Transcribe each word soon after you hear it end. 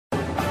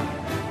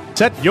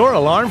Set your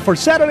alarm for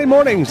Saturday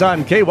mornings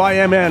on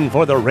KYMN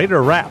for the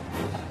Raider Wrap.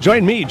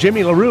 Join me,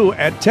 Jimmy LaRue,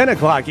 at 10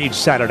 o'clock each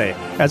Saturday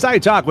as I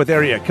talk with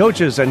area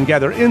coaches and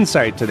gather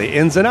insight to the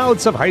ins and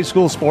outs of high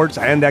school sports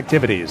and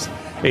activities.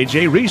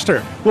 AJ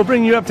Reister will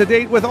bring you up to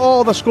date with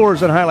all the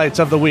scores and highlights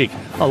of the week,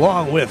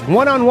 along with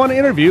one-on-one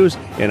interviews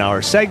in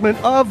our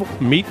segment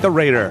of Meet the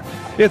Raider.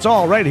 It's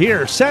all right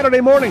here, Saturday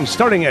mornings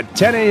starting at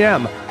 10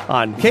 a.m.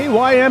 on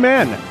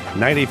KYMN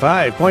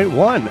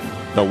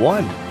 95.1, The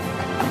One.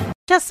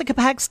 Jessica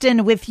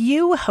Paxton with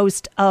you,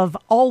 host of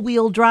All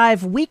Wheel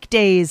Drive,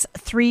 weekdays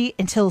 3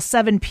 until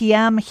 7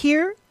 p.m.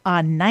 here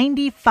on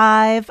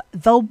 95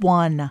 The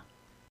One.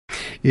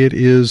 It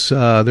is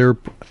their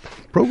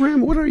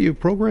program. What are you,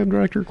 program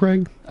director,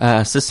 Craig?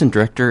 Assistant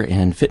director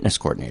and fitness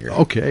coordinator.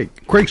 Okay.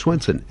 Craig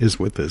Swenson is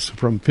with us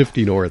from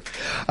FiftyNorth.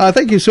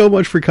 Thank you so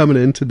much for coming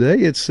in today.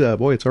 It's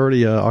it's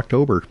already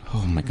October.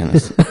 Oh, my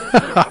goodness.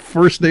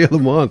 First day of the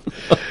month.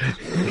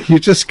 You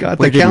just got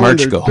the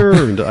calendar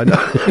turned. I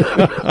know.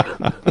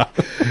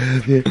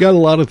 You got a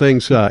lot of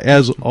things,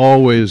 as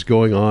always,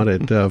 going on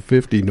at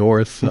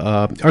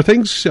FiftyNorth. Are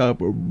things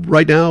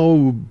right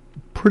now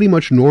pretty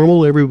much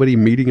normal? Everybody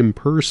meeting in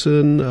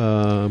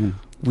person?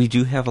 We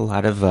do have a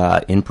lot of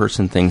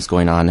in-person things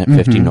going on at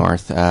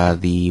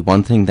FiftyNorth. The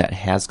one thing that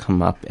has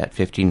come up at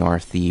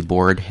FiftyNorth, the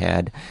board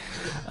had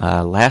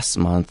last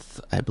month,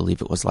 I believe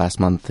it was last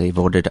month, they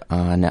voted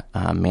on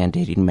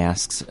mandating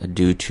masks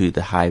due to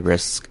the high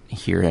risk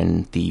here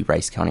in the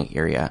Rice County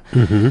area.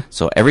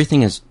 So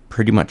everything is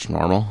pretty much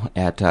normal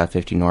at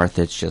FiftyNorth.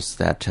 It's just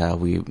that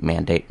we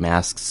mandate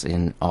masks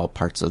in all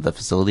parts of the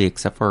facility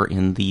except for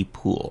in the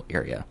pool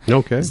area.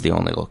 Okay. It's the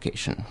only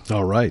location.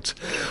 All right.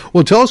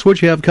 Well, tell us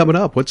what you have coming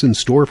up. What's in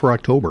store for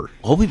October?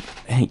 Well,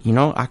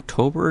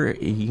 October,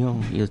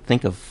 you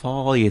think of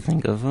fall, you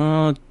think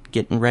of,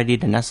 getting ready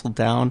to nestle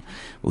down.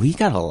 We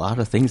got a lot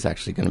of things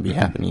actually going to be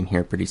happening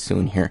here pretty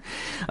soon here.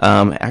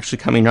 Actually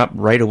coming up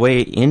right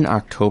away in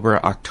October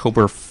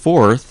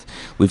 4th,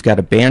 we've got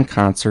a band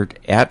concert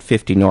at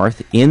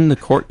FiftyNorth in the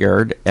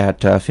courtyard at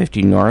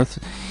FiftyNorth,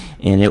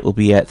 and it will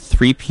be at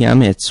 3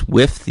 p.m. It's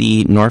with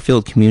the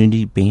Northfield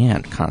Community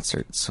Band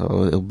concert.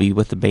 So it'll be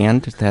with the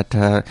band that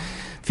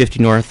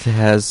FiftyNorth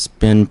has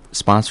been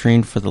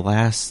sponsoring for the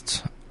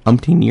last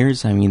umpteen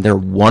years. I mean, they're a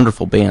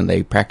wonderful band.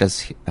 They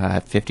practice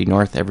at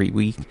FiftyNorth every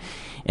week,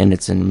 and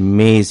it's an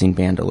amazing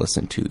band to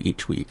listen to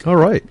each week. All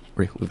right.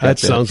 We've got That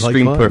sounds like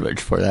extreme privilege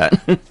for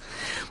that.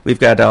 We've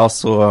got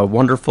also a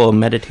wonderful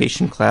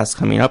meditation class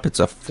coming up. It's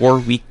a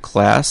 4-week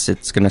class.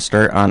 It's going to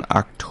start on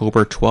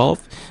October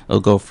 12th.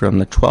 It'll go from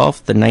the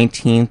 12th, the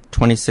 19th,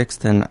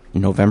 26th, and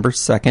November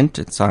 2nd.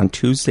 It's on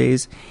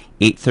Tuesdays,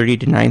 8:30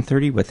 to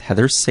 9:30 with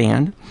Heather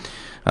Sand.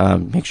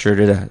 Make sure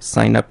to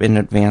sign up in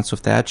advance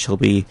with that. She'll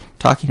be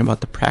talking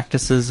about the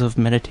practices of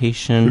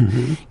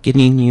meditation,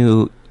 getting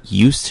you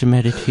used to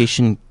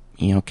meditation,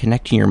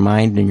 connecting your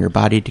mind and your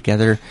body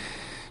together,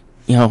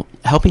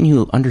 helping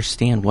you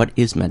understand what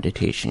is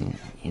meditation.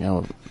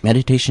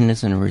 Meditation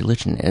isn't a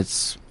religion.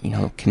 It's,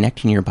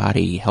 connecting your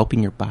body,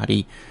 helping your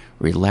body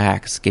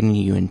relax, getting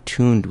you in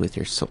tune with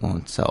your soul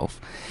and self.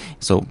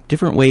 So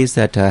different ways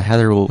that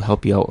Heather will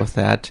help you out with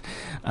that.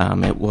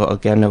 It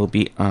will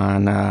be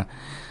on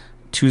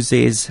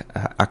Tuesdays,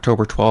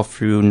 October 12th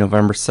through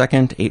November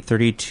 2nd,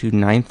 8:30 to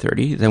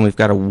 9:30. Then we've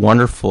got a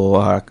wonderful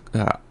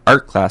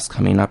art class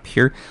coming up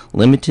here,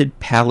 limited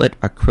palette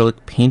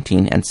acrylic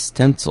painting and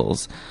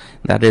stencils.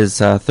 That is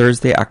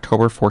Thursday,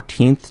 October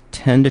 14th,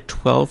 10 to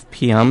 12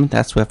 p.m.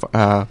 That's with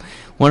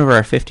one of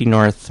our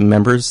FiftyNorth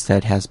members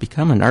that has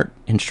become an art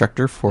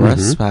instructor for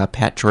us,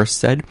 Pat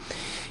Jorstad.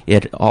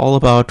 It's all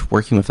about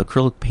working with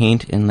acrylic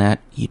paint in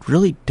that you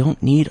really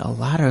don't need a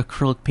lot of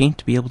acrylic paint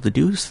to be able to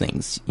do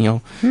things.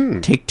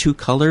 Take 2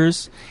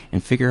 colors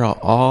and figure out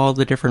all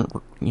the different,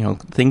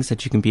 things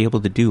that you can be able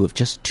to do with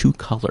just 2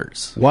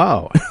 colors.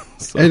 Wow.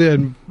 And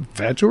then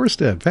Pat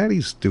Jorstad,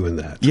 Patty's doing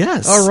that.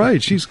 Yes. All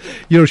right. She's,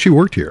 she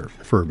worked here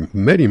for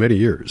many, many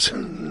years.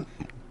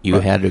 You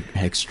had an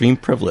extreme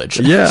privilege.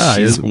 Yeah.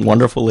 She's a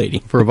wonderful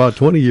lady. For about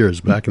 20 years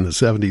back in the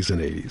 70s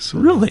and 80s.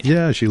 Really?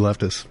 Yeah, she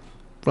left us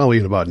probably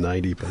in about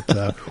 90,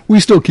 but we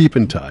still keep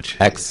in touch.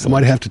 Excellent. I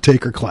might have to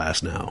take her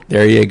class now.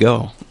 There you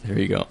go.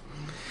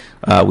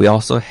 We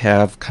also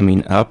have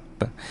coming up,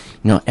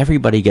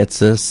 everybody gets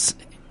this.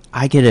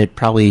 I get it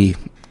probably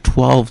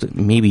 12,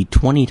 maybe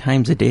 20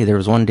 times a day. There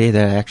was one day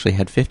that I actually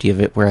had 50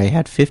 of it, where I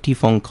had 50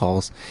 phone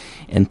calls,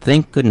 and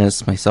thank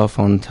goodness my cell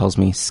phone tells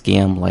me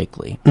scam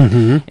likely.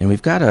 And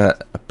we've got a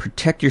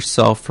protect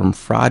yourself from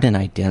fraud and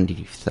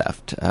identity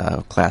theft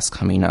class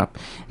coming up.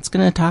 It's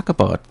going to talk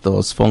about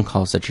those phone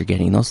calls that you're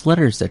getting, those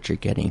letters that you're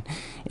getting,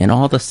 and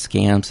all the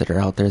scams that are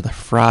out there, the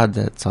fraud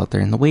that's out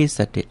there, and the ways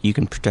that you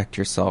can protect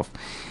yourself.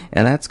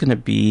 And that's going to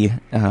be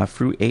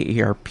through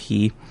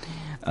AARP.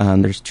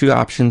 There's 2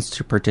 options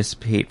to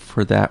participate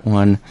for that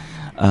one.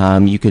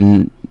 You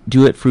can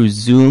do it through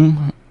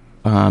Zoom.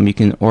 You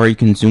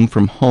can Zoom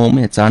from home.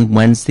 It's on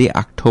Wednesday,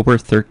 October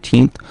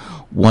 13th,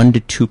 1 to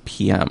 2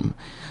 p.m.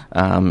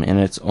 And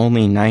it's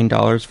only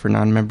 $9 for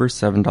non-members,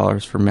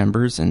 $7 for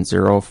members, and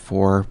 $0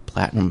 for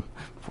platinum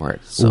for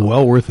it. So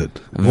well worth it.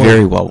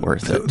 Very well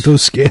worth it.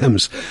 Those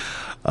scams,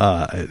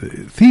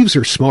 thieves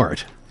are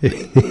smart.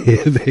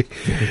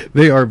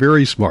 they are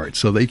very smart,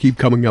 so they keep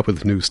coming up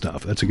with new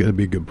stuff. That's going to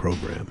be a good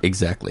program.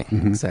 Exactly,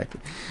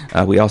 exactly.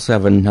 We also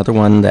have another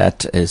one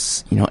that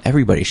is,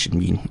 everybody should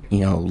be,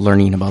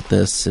 learning about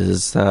this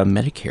is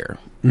Medicare.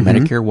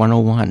 Medicare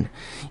 101.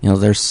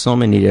 There's so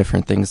many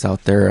different things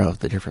out there of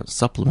the different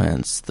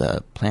supplements,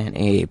 the Plan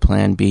A,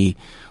 Plan B.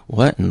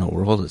 What in the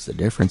world is the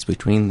difference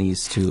between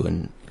these two?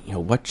 And,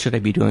 what should I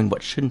be doing?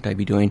 What shouldn't I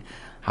be doing?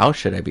 How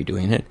should I be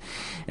doing it?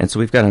 And so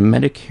we've got a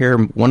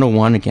Medicare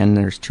 101. Again,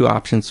 there's two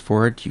options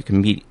for it. You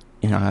can meet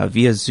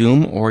via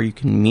Zoom, or you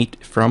can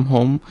meet from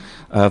home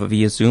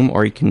via Zoom,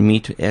 or you can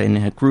meet in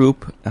a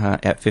group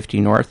at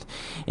 50 North,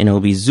 and it'll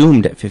be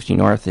Zoomed at 50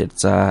 North.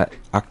 It's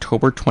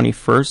October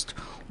 21st,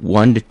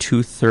 1 to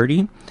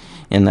 2:30,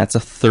 and that's a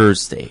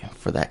Thursday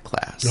for that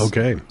class.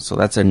 Okay. So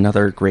that's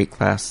another great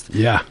class.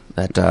 Yeah.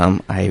 That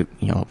I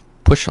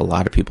push a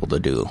lot of people to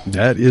do.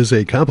 That is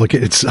a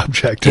complicated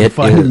subject.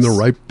 Finding the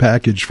right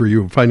package for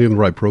you, finding the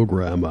right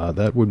program,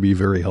 that would be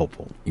very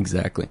helpful.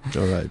 Exactly.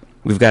 All right.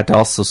 We've got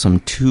also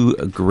two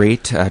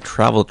great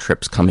travel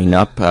trips coming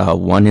up.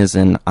 One is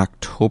in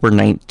October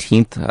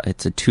 19th.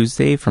 It's a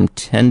Tuesday from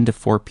 10 to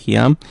 4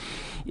 p.m.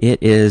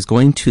 It is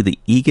going to the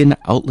Eagan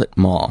Outlet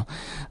Mall.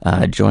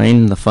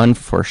 Join the fun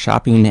for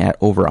shopping at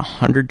over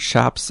 100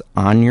 shops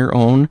on your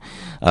own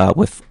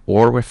with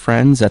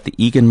friends at the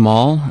Eagan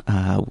Mall.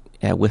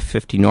 With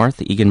 50 North,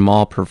 the Eagan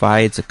Mall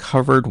provides a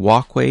covered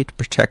walkway to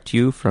protect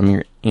you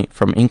from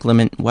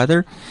inclement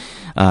weather.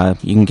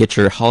 You can get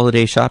your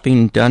holiday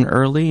shopping done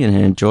early and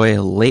enjoy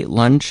a late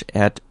lunch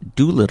at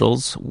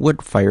Doolittle's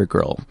Wood Fire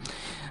Grill.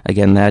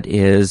 Again, that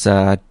is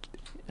on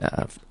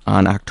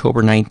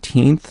October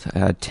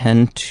 19th,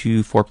 10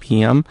 to 4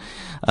 p.m.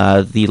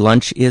 The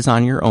lunch is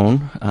on your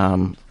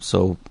own,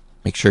 so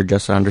make sure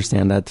just to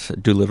understand that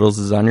Doolittle's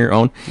is on your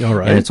own. All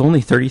right. And it's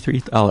only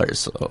 $33,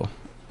 so...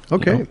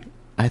 Okay.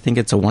 I think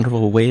it's a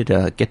wonderful way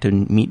to get to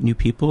meet new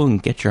people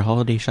and get your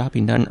holiday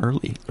shopping done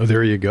early. Oh,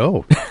 there you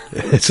go.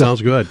 It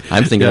sounds good.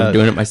 I'm thinking of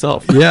doing it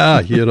myself.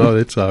 Yeah,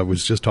 it's. I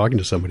was just talking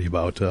to somebody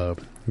about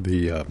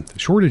the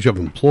shortage of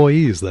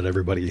employees that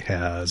everybody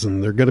has,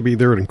 and they're going to be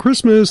there in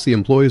Christmas. The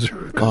employees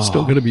are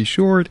still going to be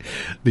short.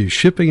 The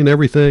shipping and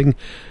everything.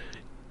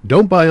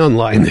 Don't buy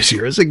online this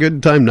year. It's a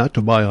good time not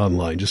to buy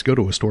online. Just go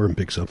to a store and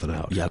pick something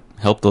out. Yep.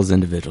 Help those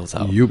individuals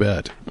out. You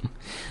bet.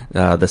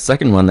 The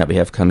second one that we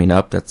have coming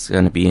up, that's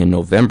going to be in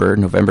November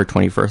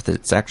 21st.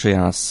 It's actually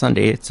on a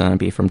Sunday. It's going to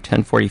be from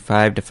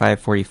 10:45 to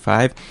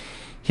 5:45.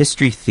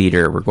 History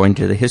Theater. We're going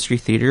to the History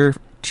Theater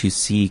to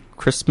see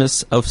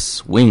Christmas of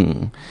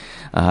Swing.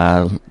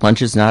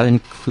 Lunch is not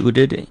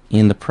included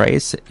in the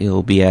price.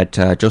 It'll be at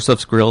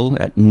Joseph's Grill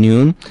at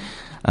noon.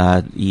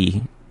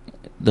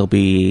 They'll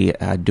be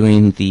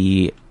doing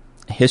the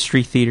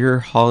History Theater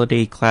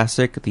Holiday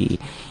Classic. The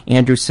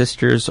Andrews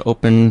sisters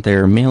open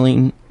their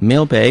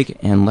mailbag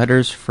and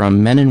letters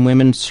from men and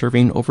women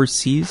serving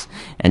overseas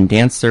and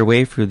dance their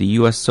way through the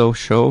USO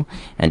show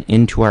and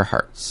into our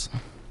hearts.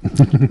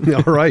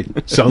 All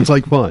right. Sounds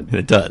like fun.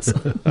 It does.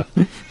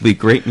 It'll be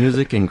great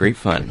music and great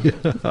fun.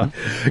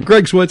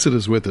 Greg Swenson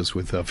is with us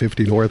with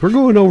 50 North. We're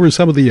going over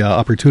some of the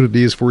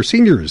opportunities for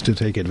seniors to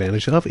take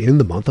advantage of in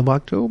the month of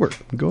October.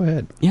 Go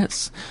ahead.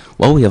 Yes.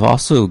 Well, we have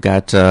also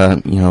got,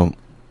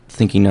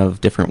 thinking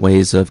of different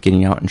ways of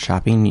getting out and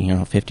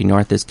shopping. 50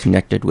 North is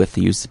connected with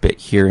the Use Bit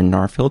here in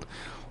Northfield.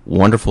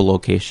 Wonderful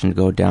location to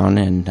go down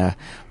and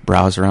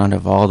browse around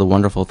of all the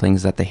wonderful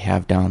things that they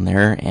have down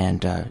there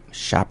and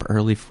shop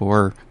early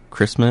for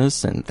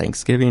Christmas and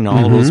Thanksgiving.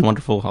 All those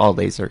wonderful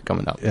holidays are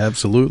coming up.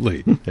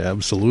 Absolutely.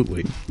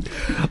 Absolutely.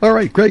 All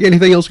right, Greg,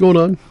 anything else going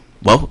on?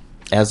 Well,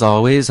 as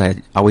always,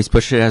 I always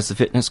push it as the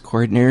fitness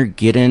coordinator.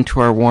 Get into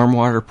our warm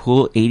water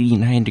pool,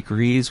 89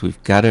 degrees.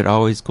 We've got it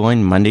always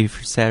going Monday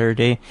through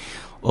Saturday.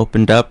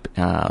 Opened up.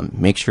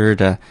 Make sure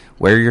to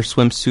wear your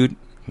swimsuit.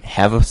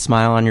 Have a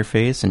smile on your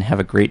face and have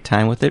a great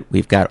time with it.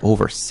 We've got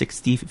over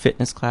 60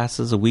 fitness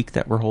classes a week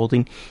that we're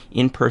holding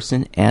in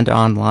person and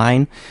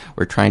online.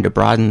 We're trying to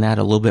broaden that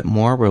a little bit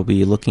more. We'll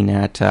be looking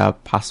at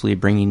possibly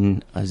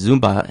bringing a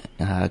Zumba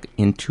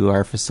into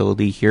our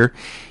facility here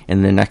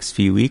in the next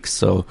few weeks.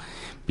 So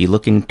be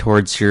looking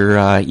towards your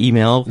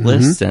email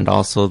list and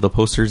also the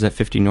posters at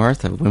 50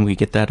 North of when we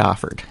get that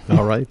offered.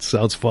 All right.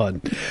 Sounds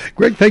fun.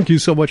 Greg, thank you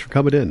so much for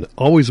coming in.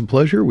 Always a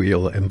pleasure.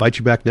 We'll invite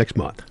you back next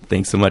month.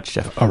 Thanks so much,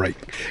 Jeff. All right.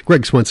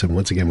 Greg Swenson,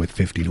 once again with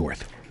 50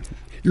 North.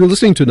 You're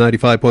listening to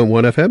 95.1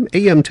 FM,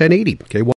 AM 1080, KY.